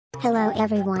Hello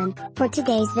everyone, for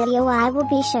today's video I will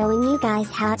be showing you guys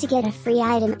how to get a free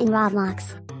item in Roblox.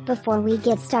 Before we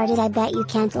get started, I bet you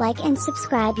can't like and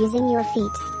subscribe using your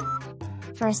feet.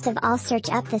 First of all,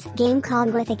 search up this game called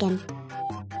Lithigan.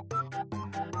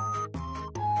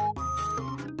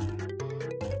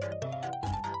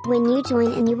 When you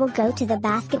join in, you will go to the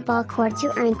basketball court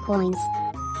to earn coins.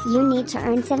 You need to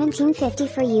earn 1750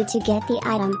 for you to get the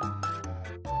item.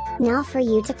 Now for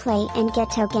you to play and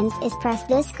get tokens is press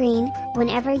this screen.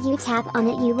 Whenever you tap on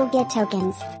it you will get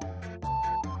tokens.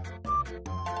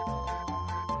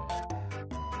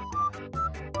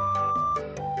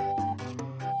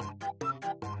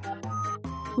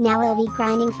 Now we'll be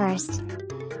grinding first.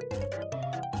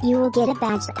 You will get a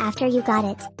badge after you got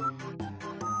it.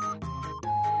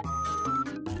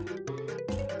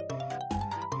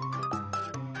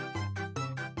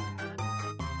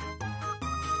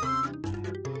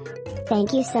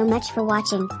 Thank you so much for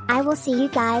watching. I will see you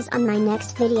guys on my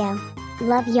next video.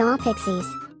 Love y'all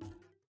pixies.